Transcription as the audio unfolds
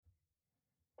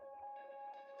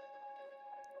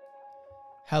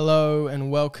Hello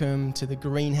and welcome to the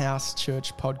Greenhouse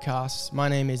Church podcast. My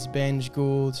name is Benj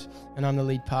Gould and I'm the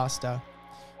lead pastor.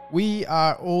 We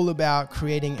are all about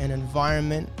creating an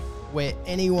environment where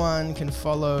anyone can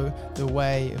follow the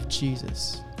way of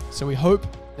Jesus. So we hope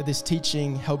that this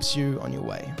teaching helps you on your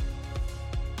way.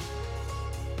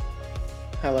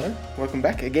 Hello, welcome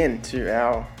back again to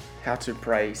our How to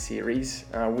Pray series.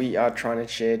 We are trying to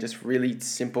share just really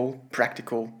simple,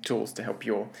 practical tools to help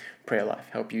your prayer life,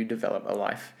 help you develop a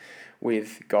life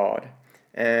with God.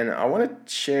 And I want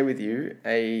to share with you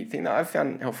a thing that I've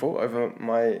found helpful over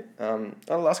my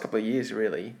the last couple of years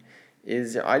really,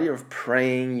 is the idea of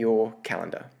praying your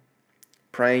calendar.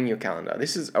 Praying your calendar.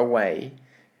 This is a way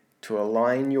to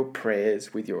align your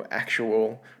prayers with your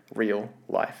actual real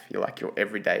life, your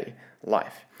everyday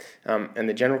life. And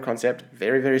the general concept,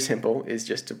 very, very simple, is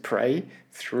just to pray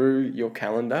through your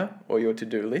calendar or your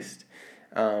to-do list,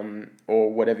 or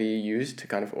whatever you use to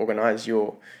kind of organize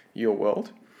your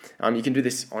world. You can do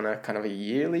this on a kind of a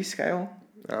yearly scale.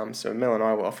 So Mel and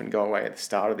I will often go away at the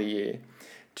start of the year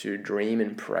to dream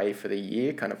and pray for the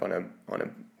year, kind of on a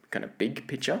kind of big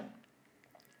picture.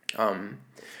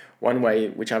 One way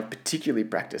which I've particularly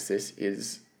practiced this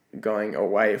is going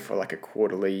away for like a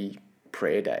quarterly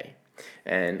prayer day.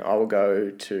 And I will go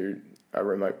to a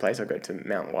remote place. I'll go to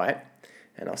Mount White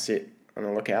and I'll sit on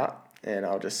the lookout and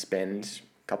I'll just spend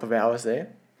a couple of hours there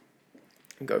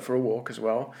and go for a walk as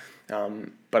well.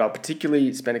 But I'll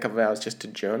particularly spend a couple of hours just to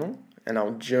journal, and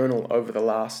I'll journal over the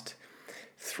last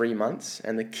 3 months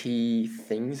and the key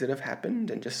things that have happened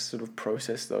and just sort of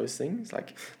process those things,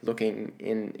 like looking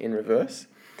in reverse.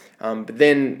 But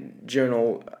then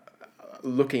journal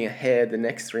looking ahead the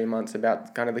next 3 months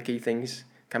about kind of the key things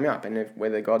coming up, and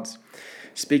whether God's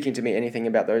speaking to me anything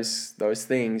about those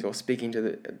things, or speaking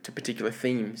to particular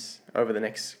themes over the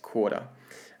next quarter.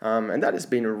 And that has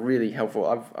been really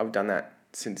helpful. I've done that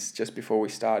since just before we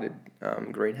started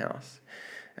Greenhouse.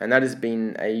 And that has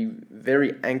been a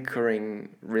very anchoring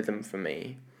rhythm for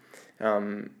me,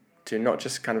 to not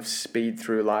just kind of speed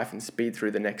through life and speed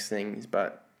through the next things,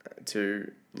 but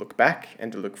to look back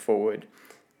and to look forward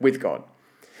with God.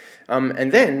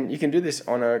 And then you can do this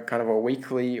on a kind of a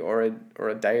weekly or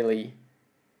a daily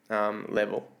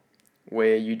level,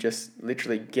 where you just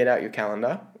literally get out your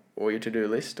calendar or your to-do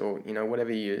list, or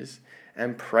whatever you use,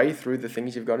 and pray through the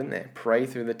things you've got in there. Pray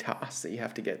through the tasks that you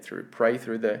have to get through. Pray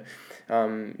through the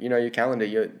your calendar,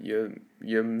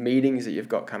 your meetings that you've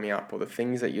got coming up, or the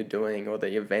things that you're doing, or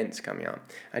the events coming up,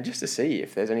 and just to see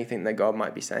if there's anything that God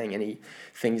might be saying, any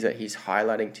things that He's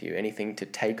highlighting to you, anything to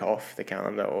take off the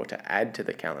calendar or to add to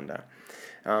the calendar.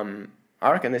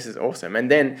 I reckon this is awesome.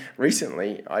 And then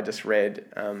recently I just read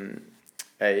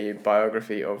a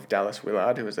biography of Dallas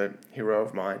Willard, who was a hero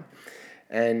of mine,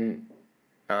 and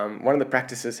one of the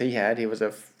practices he was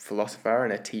a philosopher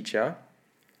and a teacher,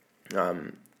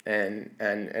 and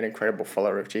an incredible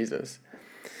follower of Jesus.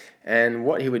 And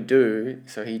what he would do,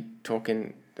 so he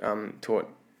taught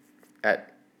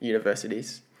at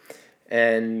universities,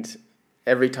 and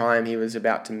every time he was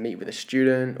about to meet with a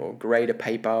student or grade a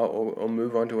paper or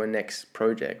move on to a next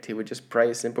project, he would just pray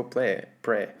a simple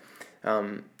prayer.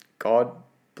 God,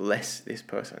 bless this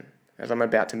person. As I'm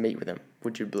about to meet with him,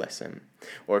 would you bless him?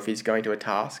 Or if he's going to a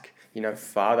task,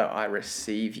 Father, I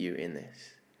receive you in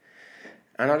this.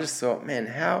 And I just thought, man,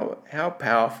 how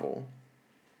powerful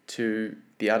to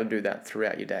be able to do that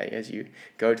throughout your day as you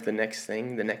go to the next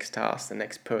thing, the next task, the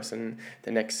next person,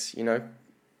 the next,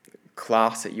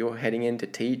 class that you're heading in to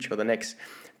teach, or the next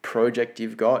project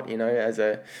you've got, as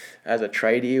a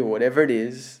tradie or whatever it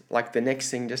is, like the next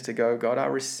thing, just to go, God, I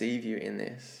receive you in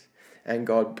this, and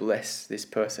God bless this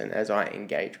person as I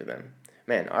engage with them.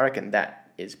 Man, I reckon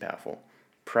that is powerful.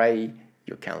 Pray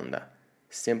your calendar.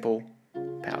 Simple,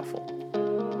 powerful.